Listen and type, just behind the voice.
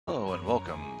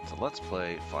So let's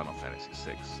play Final Fantasy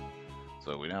VI.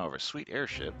 So we now have a sweet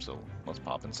airship, so let's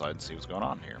pop inside and see what's going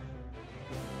on here.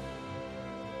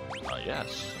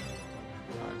 Yes.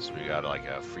 Alright, so we got like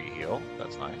a free heal,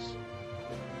 that's nice.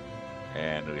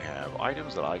 And we have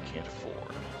items that I can't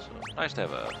afford. So nice to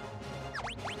have a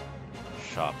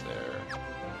shop there.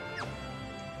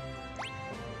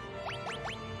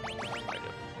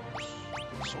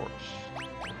 Items. Source.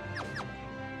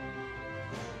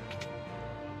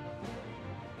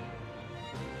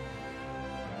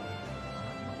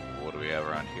 What do we have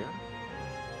around here?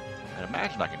 I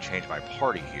imagine I can change my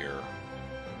party here.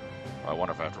 I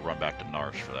wonder if I have to run back to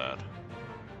Narsh for that.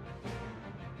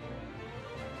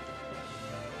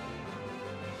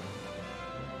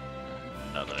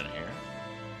 Nothing in here.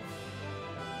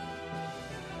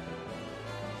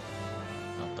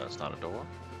 No, that's not a door.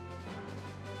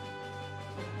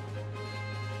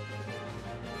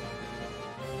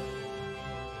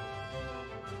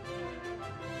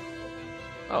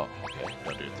 Oh, okay.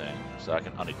 Don't do a thing. So I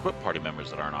can unequip party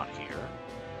members that aren't on here.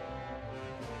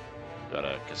 Got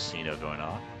a casino going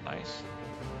on. Nice.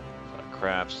 Got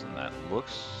craps, and that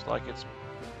looks like it's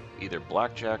either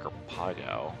blackjack or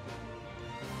Pygao.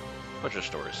 Bunch of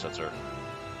story sets are.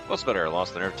 What's better,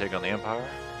 lost the nerve to take on the Empire?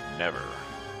 Never.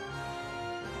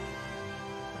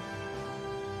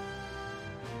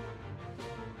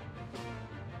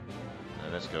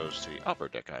 And this goes to the upper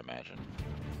deck, I imagine.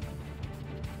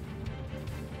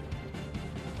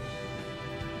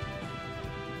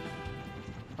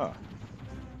 Huh.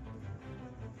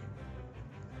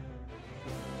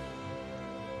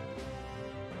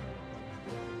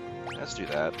 Let's do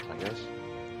that, I guess.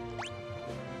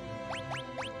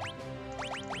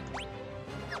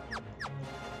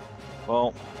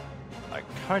 Well, I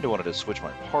kind of wanted to switch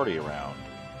my party around.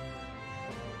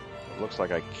 It looks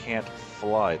like I can't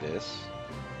fly this,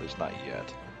 at least not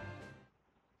yet.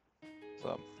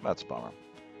 So, that's a bummer.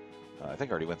 I think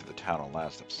I already went through the town on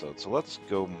last episode, so let's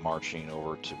go marching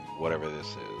over to whatever this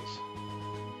is.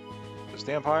 Is this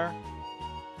the Empire?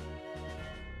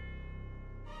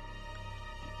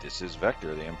 This is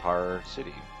Vector, the Empire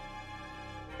City.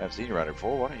 I haven't seen you around here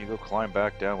before. Why don't you go climb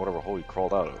back down whatever hole you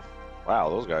crawled out of? Wow,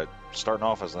 those guys starting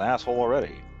off as an asshole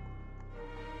already.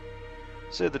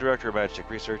 Sid, the director of magic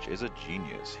research, is a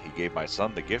genius. He gave my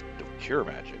son the gift of cure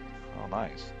magic. Oh,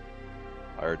 nice.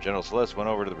 I heard General Celeste went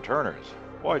over to the returners.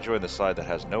 Why join the side that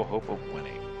has no hope of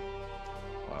winning?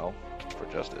 Well, for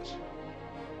justice.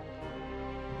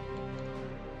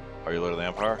 Are you loyal to the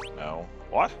Empire? No.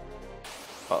 What?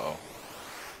 Uh-oh.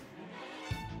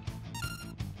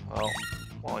 Well,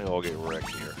 why don't you all get wrecked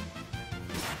here?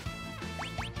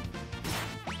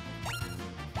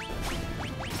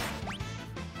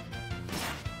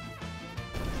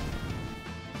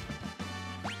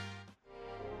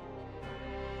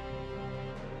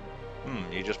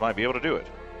 You just might be able to do it.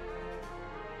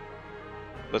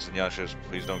 Listen, youngsters,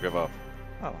 please don't give up.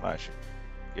 Oh, nice.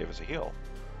 You gave us a heal.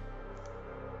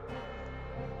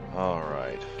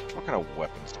 Alright. What kind of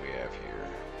weapons do we have here?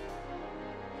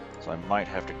 So I might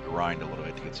have to grind a little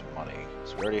bit to get some money.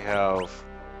 So we already have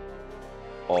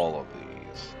all of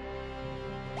these.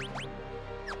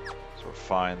 So we're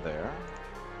fine there.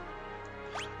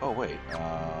 Oh, wait.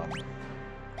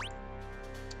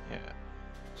 Yeah.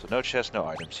 So no chest, no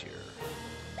items here.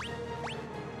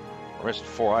 We're missing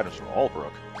 4 items from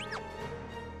Albrook.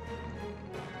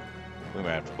 We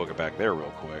might have to book it back there real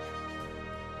quick.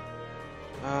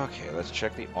 Okay, let's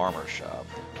check the armor shop.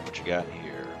 What you got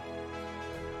here?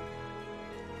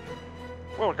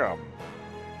 Welcome!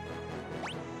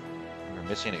 We're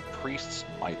missing a priest's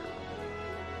miter.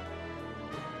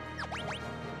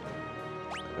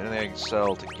 Anything I can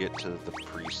sell to get to the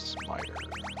priest's miter.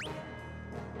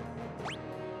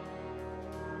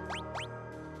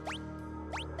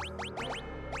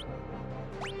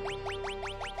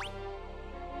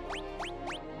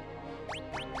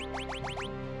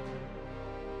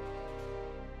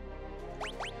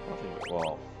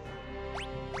 Well,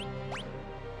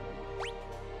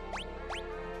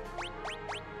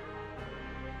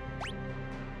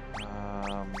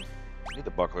 I need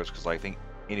the bucklers because I think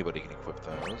anybody can equip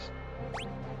those.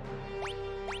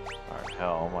 Alright,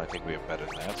 helm, I think we have better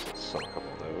than that, so let's sell a couple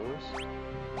of those.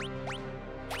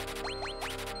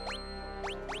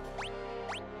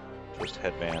 Twist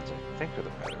headbands, I think are the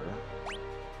better.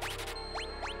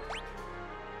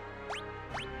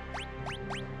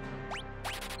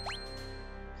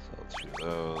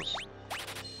 Those.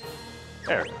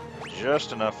 There.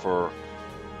 Just enough for,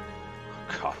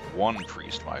 God, 1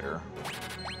 priest miter.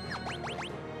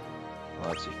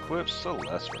 Let's equip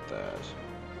Celeste with that.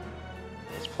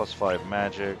 It's +5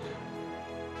 magic.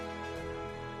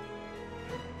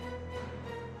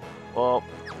 Well,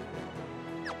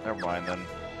 never mind then.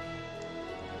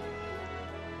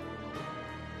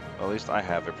 Well, at least I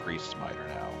have a priest's miter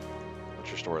now. What's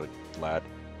your story, lad?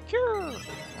 Cure!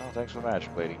 Oh, thanks for the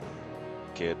magic, lady.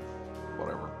 Kid.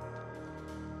 Whatever.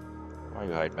 Why are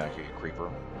you hiding back here, you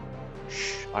creeper?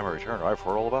 Shh, I'm a returner. I've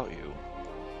heard all about you.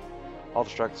 I'll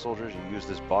distract the soldiers. You use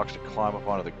this box to climb up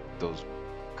onto those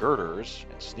girders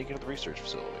and sneak into the research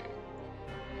facility.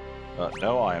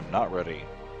 No, I am not ready.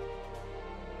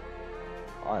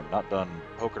 I am not done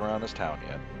poking around this town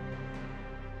yet.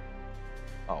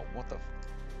 Oh, what the...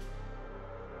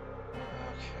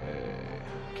 Okay,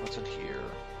 what's in here?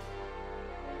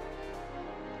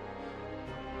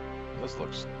 This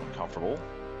looks uncomfortable.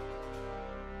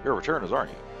 You're returners,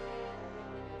 aren't you?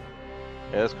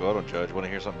 Yeah, let's go. I don't judge. Want to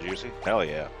hear something juicy? Hell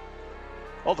yeah.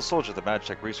 All the soldiers at the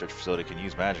Magitech Research Facility can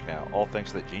use magic now, all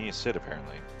thanks to that genius Sid,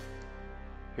 apparently.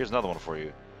 Here's another one for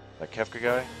you. That Kefka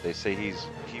guy, they say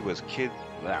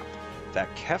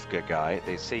That Kefka guy,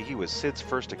 they say he was Sid's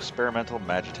first experimental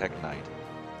Magitech knight.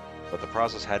 But the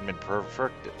process hadn't been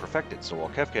perfected, so while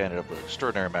Kefka ended up with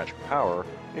extraordinary magic power,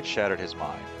 it shattered his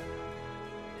mind.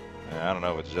 I don't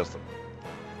know if it's just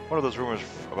one of those rumors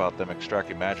about them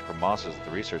extracting magic from monsters at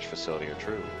the research facility are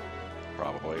true.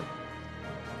 Probably.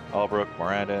 Albrook,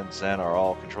 Miranda, and Zen are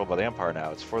all controlled by the Empire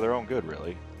now. It's for their own good,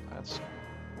 really. That's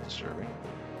disturbing.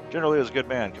 Generally, he was a good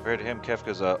man. Compared to him,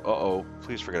 Kefka's uh-oh,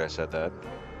 please forget I said that.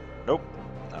 Nope.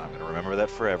 I'm going to remember that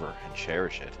forever and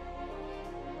cherish it.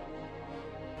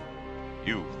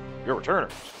 You're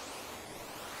returners.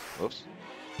 Whoops.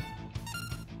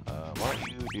 Why don't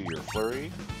you do your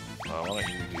flurry? Why don't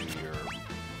you do your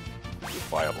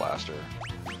Bio Blaster?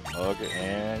 Okay,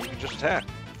 and you can just attack.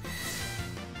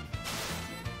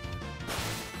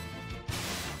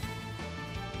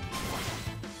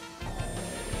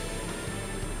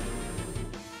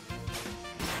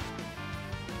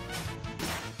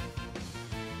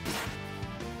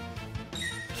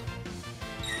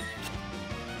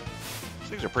 These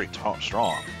things are pretty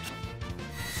strong.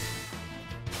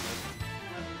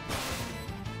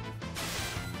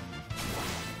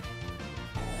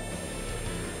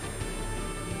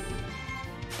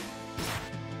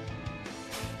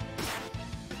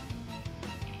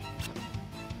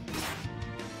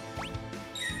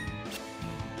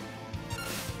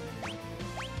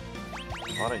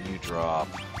 Why don't you drop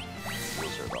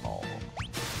Wizard on all of them?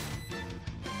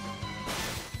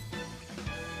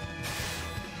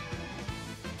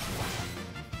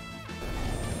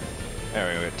 There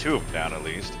we go, 2 of them down at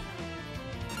least.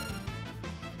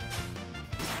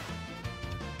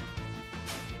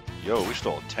 Yo, we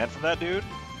stole a 10 from that dude?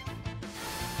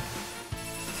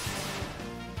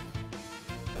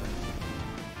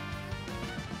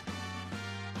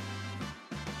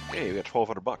 Hey, we got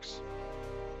 1,200 bucks.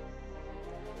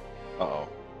 Uh-oh.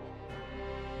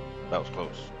 That was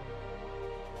close.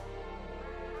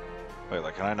 Wait,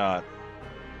 like, can I not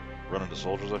run into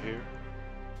soldiers up here?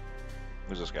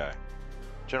 Who's this guy?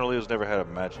 General Leo's never had a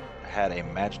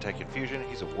Magitech infusion.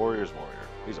 He's a warrior's warrior.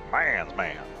 He's a man's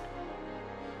man.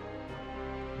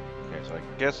 Okay, so I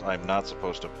guess I'm not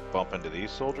supposed to bump into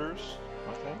these soldiers,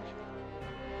 I think.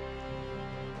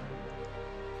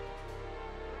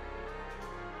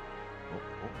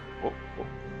 Oh,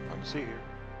 I can see here.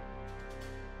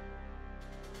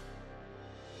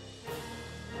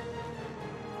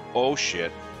 Oh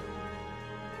shit.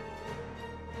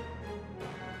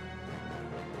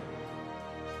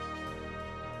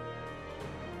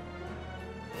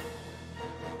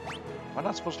 Am I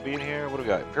not supposed to be in here? What do we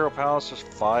got? Imperial Palace, just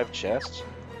 5 chests?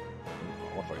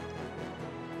 What if I...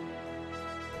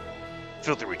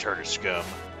 Filthy returner scum.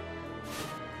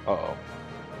 Uh-oh.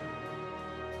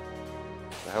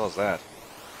 What the hell is that?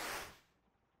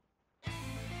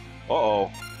 Uh-oh.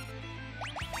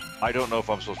 I don't know if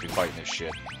I'm supposed to be fighting this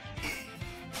shit.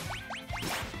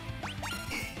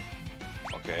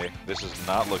 Okay, this is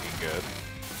not looking good.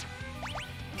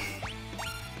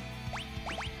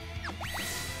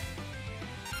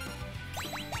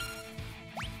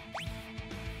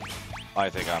 I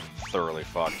think I'm thoroughly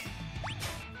fucked.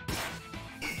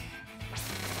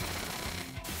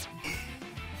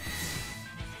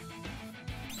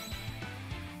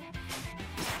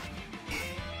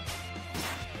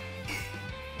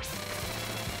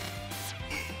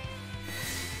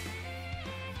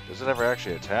 Does it ever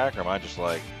actually attack, or am I just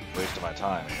like wasting my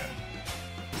time here?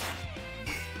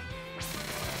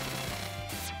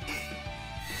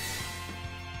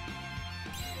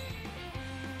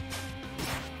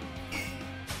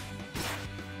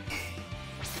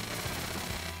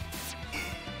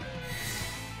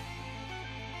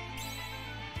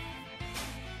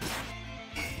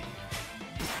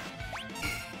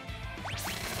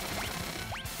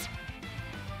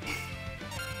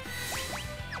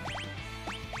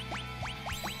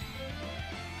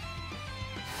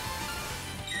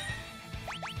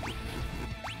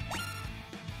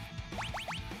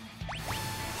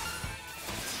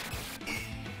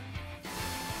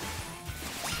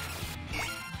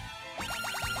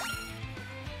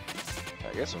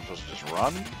 I guess I'm supposed to just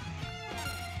run?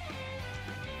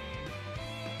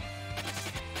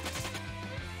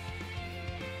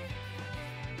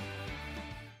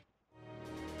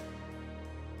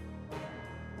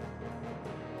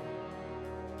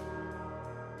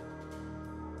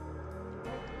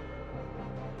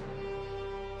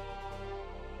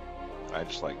 I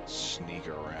just like sneak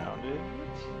around it.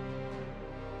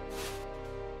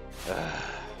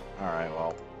 Alright,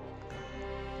 well.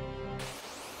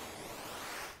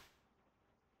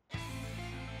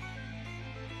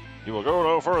 You will go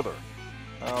no further.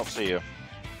 I'll see you.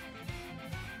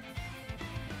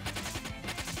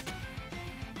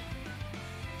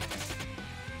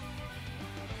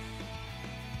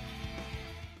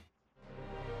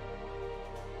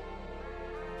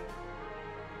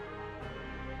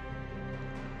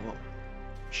 Oh,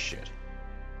 shit.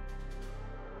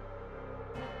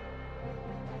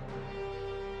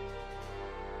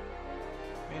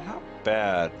 I mean, how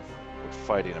bad would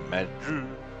fighting a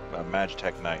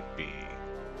Magitech Knight be?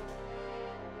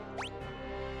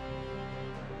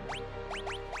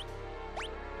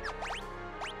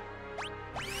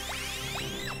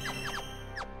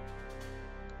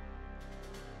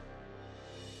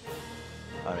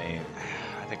 I mean,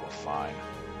 I think we're fine.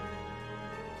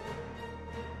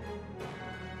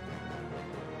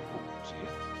 Ooh, see ya.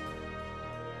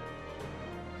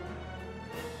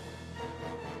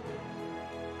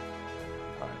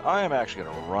 Alright, I am actually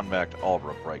going to run back to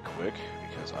Aldrup right quick,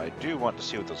 because I do want to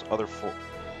see what those other four...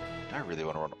 I really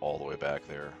want to run all the way back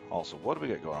there. Also, what do we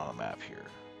got going on the map here?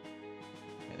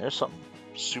 I mean, there's something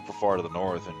super far to the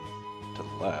north and to the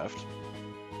left.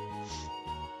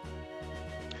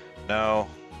 No,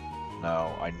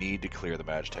 I need to clear the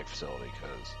Magitech facility,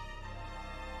 because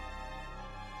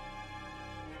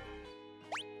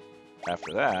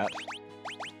after that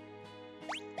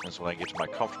is when I get to my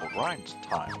comfortable grind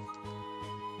time.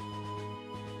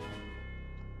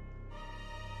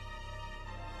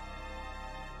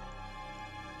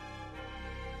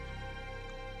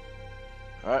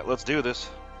 Alright, let's do this.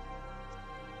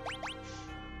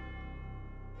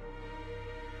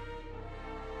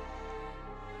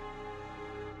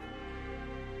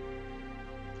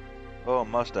 Oh,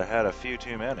 must have had a few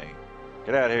too many.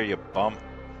 Get out of here, you bum.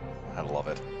 I love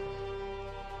it.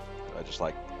 I just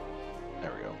like...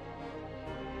 There we go.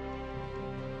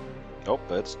 Nope,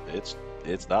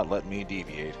 it's not letting me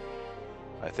deviate.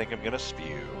 I think I'm gonna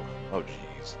spew. Oh,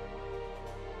 jeez.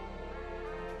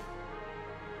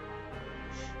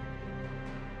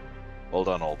 Well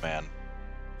done, old man.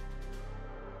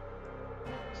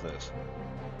 What's this?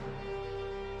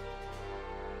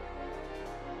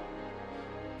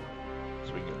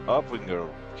 So we can go up, we can go...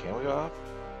 Can we go up?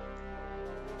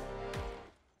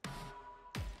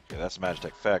 Okay, that's the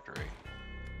Magitech factory.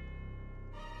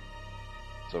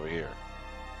 It's over here.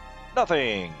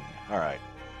 Nothing! Alright.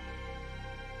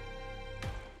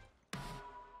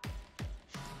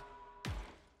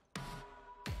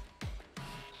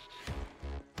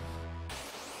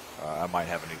 I might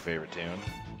have a new favorite tune.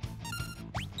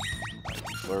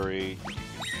 Flurry.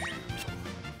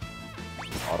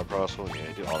 Auto crossbow,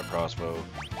 yeah, do auto crossbow.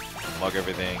 Mug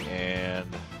everything and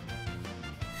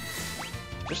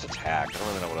just attack. I don't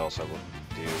really know what else I would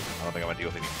do. I don't think I'm gonna deal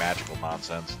with any magical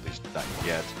nonsense, at least not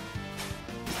yet.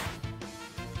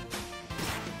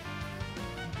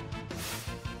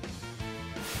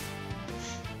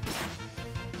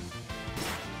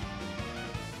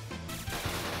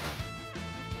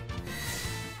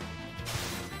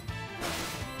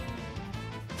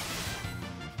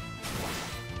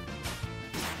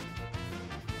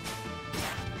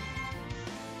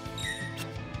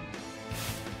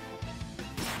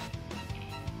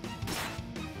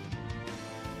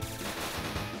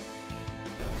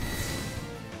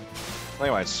 I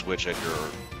think I might switch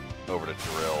Edgar over to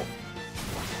drill.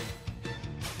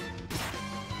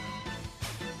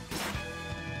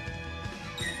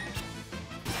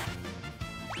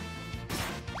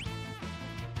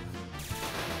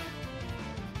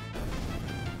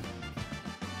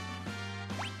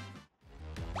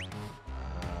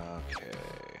 Okay.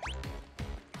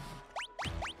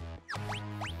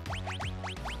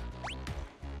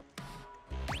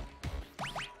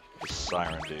 What's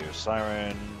Siren do?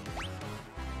 Siren.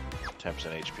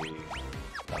 10% HP,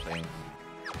 nothing,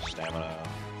 stamina.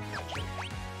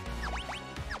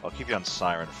 I'll keep you on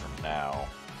Siren for now.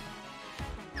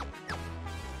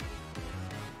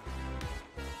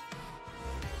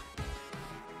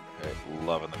 Okay,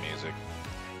 loving the music.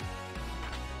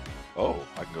 Oh,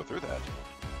 I can go through that.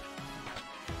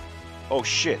 Oh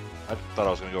shit, I thought I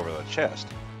was gonna go over the chest.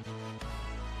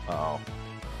 Uh-oh.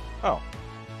 Oh,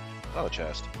 another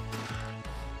chest.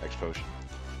 X potion.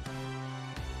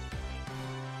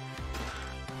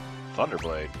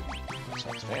 Thunderblade. That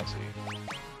sounds fancy.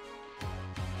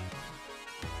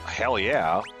 Hell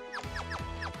yeah.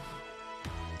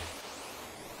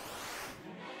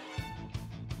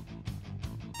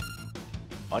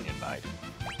 Onion Knight.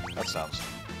 That sounds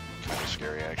kind of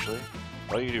scary, actually.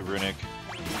 Well, you can do Runic.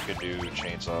 You can do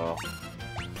Chainsaw.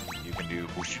 You can do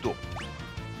Bushido.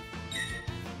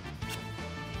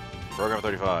 Program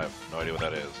 35. No idea what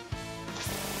that is.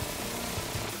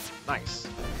 Nice.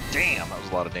 Damn, that was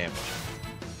a lot of damage.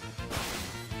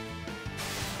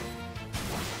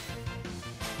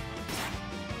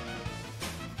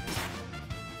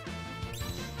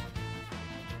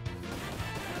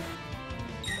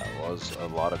 That was a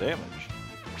lot of damage.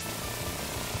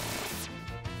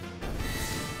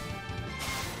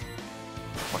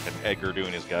 Fucking Edgar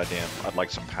doing his goddamn, I'd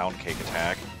like some pound cake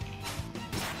attack.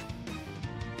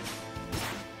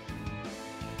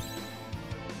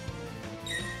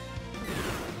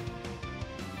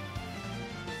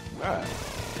 Alright.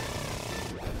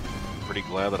 Pretty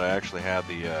glad that I actually had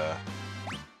the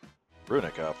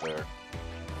Runic out there.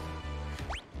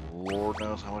 Lord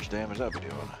knows how much damage that'd be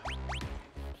doing.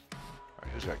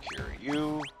 Alright, who's got Cure?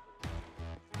 You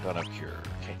don't have Cure.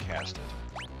 Can't cast it.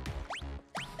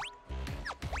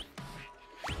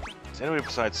 Does anybody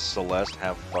besides Celeste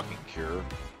have fucking Cure?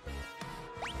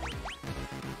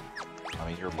 I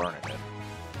mean, you're learning it.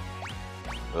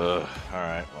 Ugh,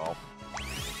 alright, well.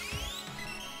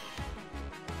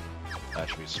 That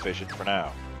should be sufficient for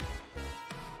now.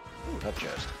 Ooh, that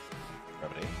chest.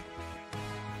 Remedy.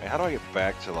 Hey, how do I get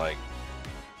back to, like,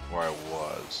 where I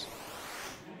was?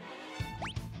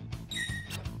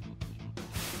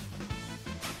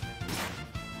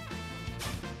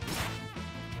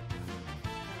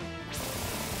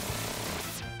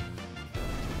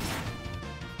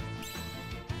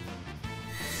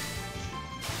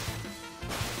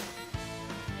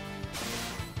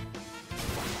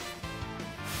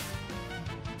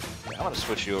 I'm gonna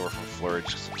switch you over from Flurry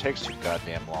just because it takes too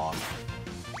goddamn long.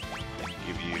 And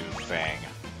give you Fang.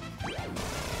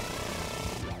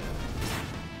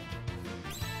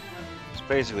 It's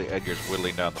basically Edgar's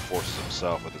whittling down the forces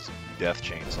himself with his death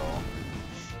chainsaw.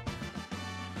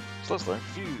 So let's learn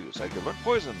Fuse. Edgar learned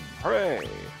Poison. Hooray!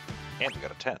 And we got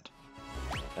a tent.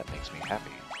 That makes me happy.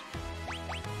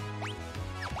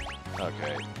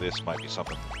 Okay, this might be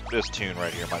something. This tune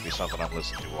right here might be something I'm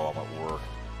listening to while I'm at work.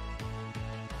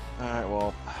 Alright,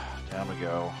 well, down we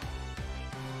go.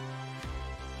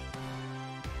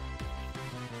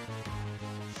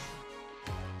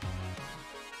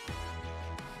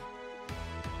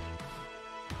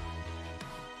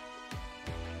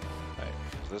 Alright,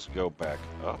 let's go back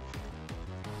up.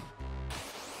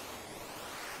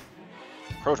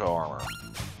 Proto armor.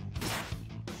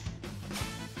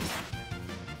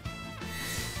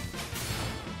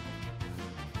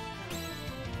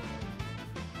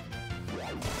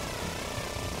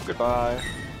 Goodbye.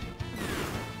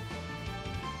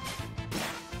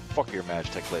 Fuck your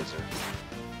Magitech laser.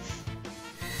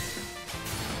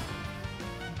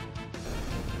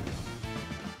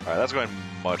 Alright, that's going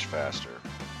much faster.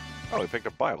 Oh, we picked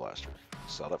up Bioblaster.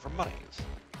 Sell that for monies.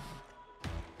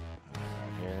 Right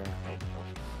here.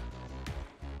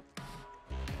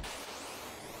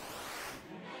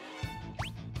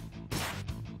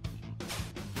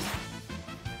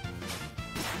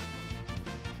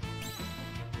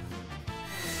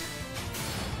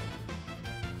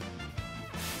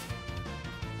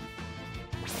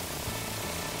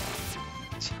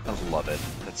 I love it.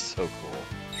 That's so cool.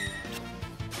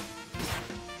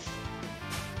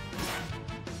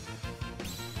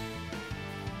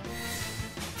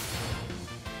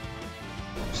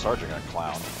 Sergeant got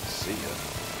clowned. See ya.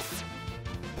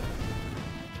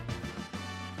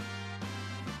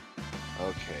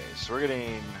 Okay, so we're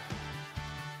getting...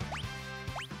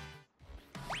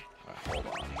 hold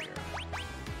on here.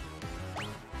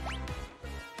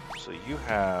 So you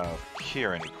have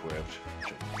Kieran equipped,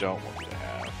 which I don't want you to have.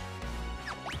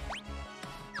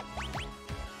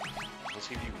 Let's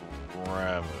give you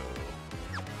Ramu.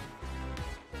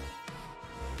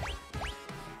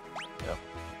 Yep.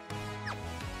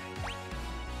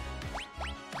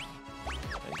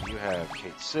 And you have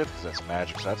Kate Sith, because that's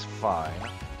magic, so that's fine.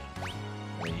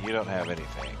 And you don't have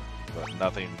anything, but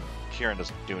nothing. Kieran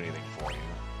doesn't do anything for you.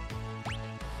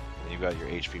 And you got your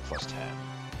HP plus 10.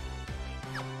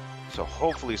 So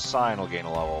hopefully Sign will gain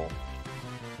a level.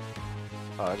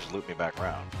 Oh, that just looped me back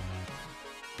around.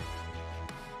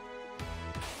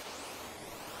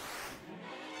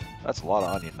 That's a lot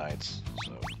of Onion Knights.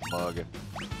 So, Mug.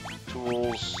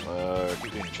 Tools.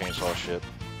 Keep doing chainsaw shit.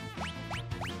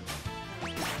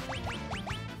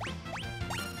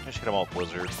 Just hit them all with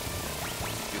Blizzard.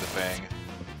 Do the thing.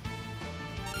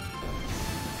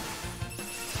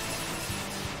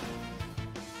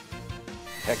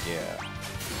 Heck yeah.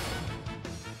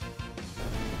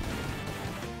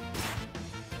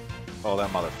 Oh,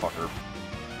 that motherfucker.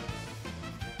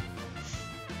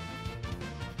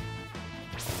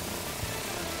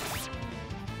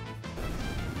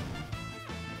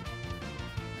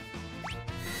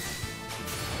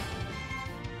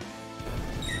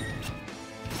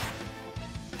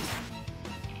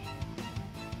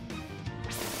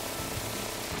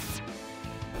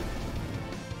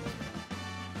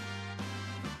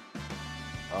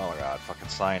 Oh my god, fucking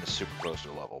Cyan is super close to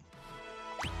a level.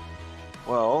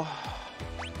 Well,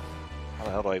 how the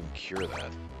hell do I even cure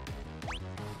that?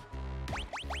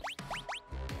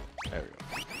 There we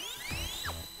go.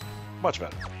 Much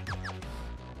better.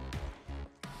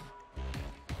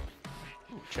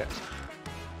 Ooh, chest.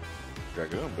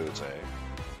 Dragoon boots, eh?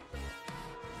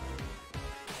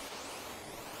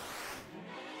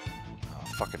 Oh,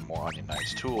 fucking more Onion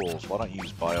Knight's tools. Why don't you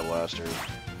use Bioblaster?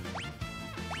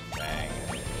 Bang.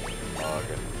 Bug.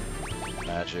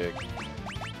 Magic.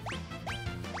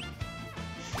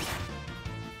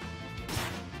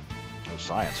 Oh,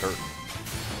 Cyan's hurting.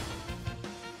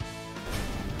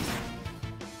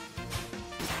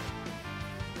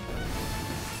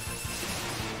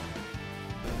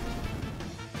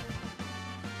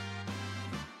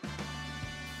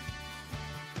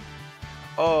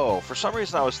 Oh, for some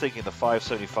reason I was thinking the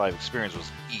 575 experience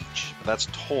was each, but that's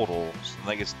total, so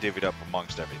that gets divvied up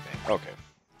amongst everything. Okay.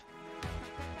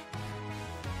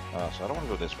 So I don't want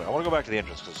to go this way. I want to go back to the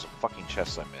entrance because there's some fucking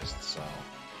chests I missed, so...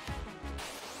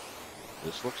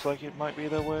 This looks like it might be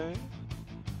the way.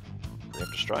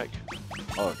 Preemptive strike.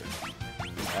 Oh, okay.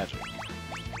 Magic.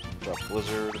 Drops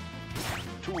blizzard.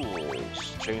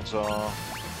 Tools. Chainsaw.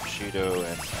 Shido,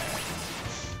 and Fang.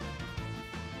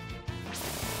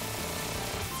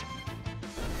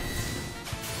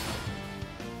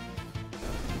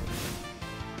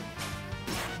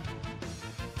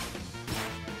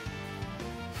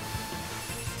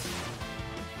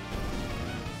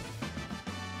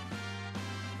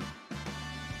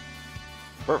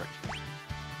 Perfect.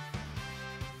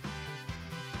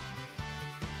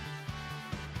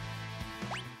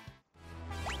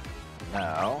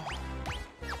 Now,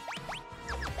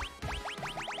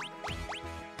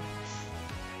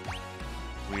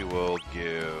 we will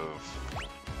give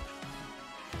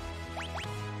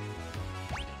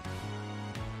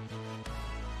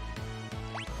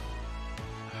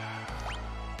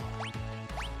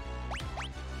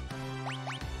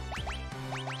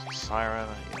Siren,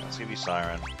 yeah, let's give you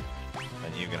Siren,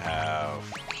 and you can have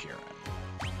Kieran.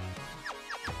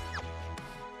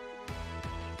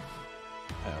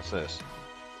 Hey, what's this?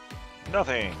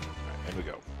 Nothing! Alright, in we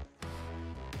go.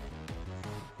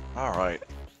 Alright,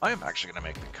 I am actually going to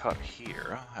make the cut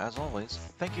here. As always,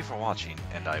 thank you for watching,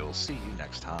 and I will see you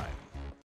next time.